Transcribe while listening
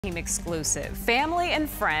Team exclusive. Family and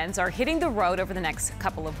friends are hitting the road over the next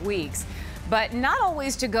couple of weeks, but not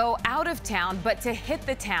always to go out of town, but to hit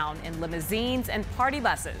the town in limousines and party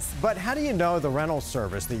buses. But how do you know the rental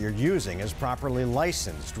service that you're using is properly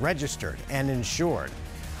licensed, registered, and insured?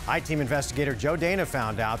 I-Team investigator Joe Dana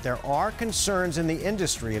found out there are concerns in the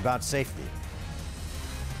industry about safety.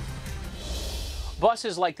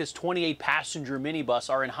 Buses like this 28-passenger minibus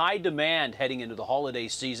are in high demand heading into the holiday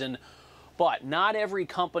season, but not every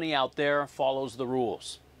company out there follows the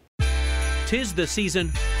rules. 'Tis the season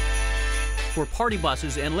for party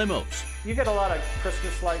buses and limos. You get a lot of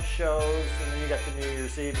Christmas light shows, and then you got the New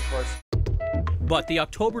Year's Eve, of course. But the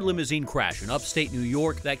October limousine crash in upstate New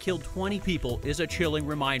York that killed 20 people is a chilling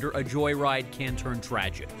reminder a joyride can turn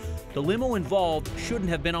tragic. The limo involved shouldn't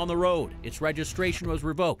have been on the road. Its registration was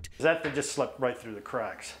revoked. That thing just slipped right through the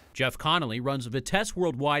cracks. Jeff Connolly runs Vitesse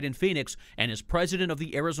Worldwide in Phoenix and is president of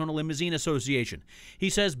the Arizona Limousine Association. He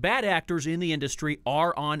says bad actors in the industry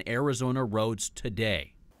are on Arizona roads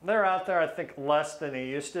today. They're out there, I think, less than they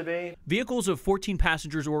used to be. Vehicles of 14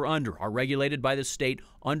 passengers or under are regulated by the state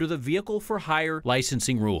under the Vehicle for Hire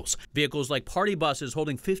licensing rules. Vehicles like party buses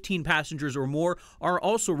holding 15 passengers or more are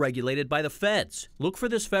also regulated by the feds. Look for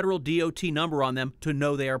this federal DOT number on them to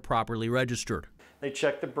know they are properly registered. They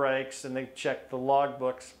check the brakes and they check the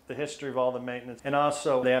logbooks, the history of all the maintenance, and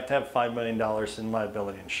also they have to have $5 million in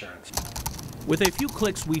liability insurance. With a few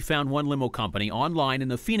clicks, we found one limo company online in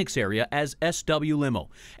the Phoenix area as SW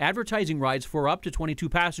Limo, advertising rides for up to 22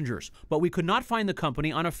 passengers, but we could not find the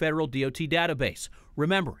company on a federal DOT database.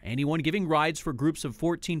 Remember, anyone giving rides for groups of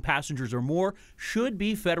 14 passengers or more should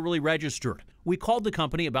be federally registered. We called the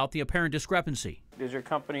company about the apparent discrepancy. Does your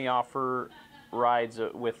company offer rides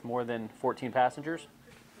with more than 14 passengers?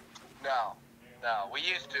 No. We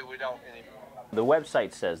used to. We don't anymore. The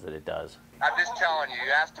website says that it does. I'm just telling you.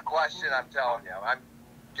 You asked a question, I'm telling you. I'm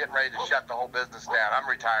getting ready to shut the whole business down. I'm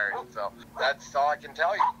retiring, so that's all I can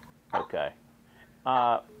tell you. Okay.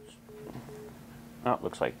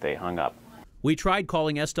 Looks like they hung up. We tried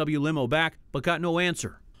calling SW Limo back, but got no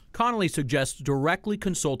answer. Connolly suggests directly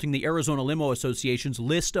consulting the Arizona Limo Association's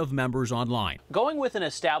list of members online. Going with an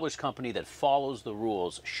established company that follows the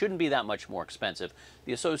rules shouldn't be that much more expensive.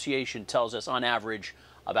 The association tells us on average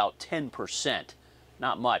about 10%.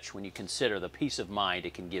 Not much when you consider the peace of mind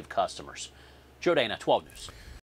it can give customers. Joe Dana, 12 News.